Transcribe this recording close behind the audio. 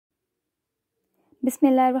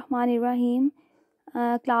बिस्मिल्लाहिर्रहमानिर्रहीम।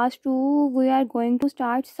 Class 2 we are going to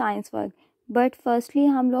start science work, but firstly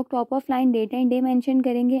हम लोग top of line date and day mention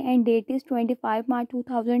करेंगे and that is 25 March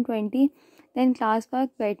 2020। Then class work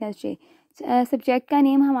Wednesday. Subject का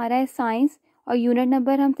name हमारा है science और unit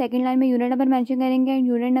number हम second line में unit number mention करेंगे and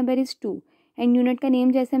unit number is 2 and unit का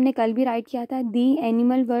name जैसे हमने कल भी राइट किया था, दी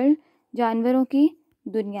एनिमल वर्ल्ड, जानवरों की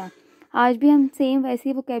दुनिया। आज भी हम सेम वैसे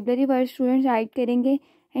ही वोकेबलरी वर्ड स्टूडेंट्स राइट करेंगे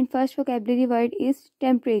and first vocabulary word is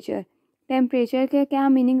temperature. Temperature का क्या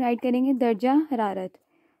मीनिंग राइट करेंगे? दर्जा हरारत।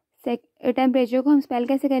 टेम्परेचर को हम स्पेल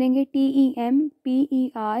कैसे करेंगे?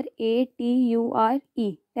 TEMPERATURE,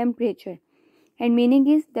 temperature, and meaning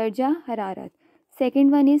is दर्जा हरारत।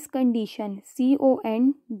 Second one is condition,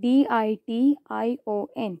 CONDITION,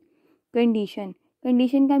 condition.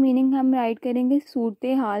 Condition का मीनिंग हम राइट करेंगे सूरत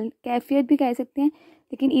हाल, कैफियत भी कह सकते हैं,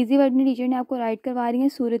 लेकिन इजी वर्ड में टीचर ने आपको राइट करवा रही है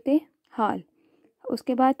सूरत हाल।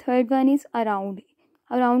 उसके बाद third one is around.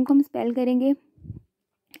 Around को हम स्पेल करेंगे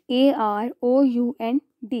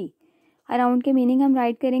AROUND। अराउंड के मीनिंग हम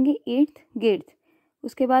राइट करेंगे इर्द गिर्द।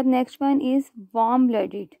 उसके बाद next one is warm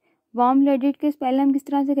blooded. Warm blooded के स्पेल हम किस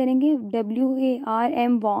तरह से करेंगे?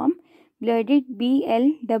 WARM, warm, blooded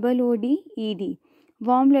BLOODED।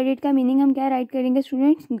 Warm blooded का मीनिंग हम क्या राइट करेंगे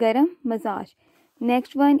स्टूडेंट्स? गर्म Majaz.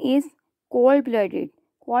 Next one is cold blooded.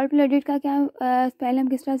 Cold blooded का क्या स्पेल हम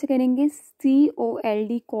किस तरह से करेंगे?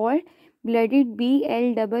 COLD, cold, blooded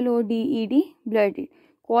BLOODED, blooded.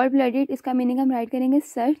 Cold blooded, इसका मीनिंग हम राइट करेंगे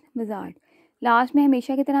सर्द मिजाज। लास्ट में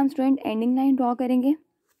हमेशा की तरह हम स्टूडेंट एंडिंग लाइन ड्रॉ करेंगे।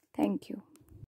 Thank you.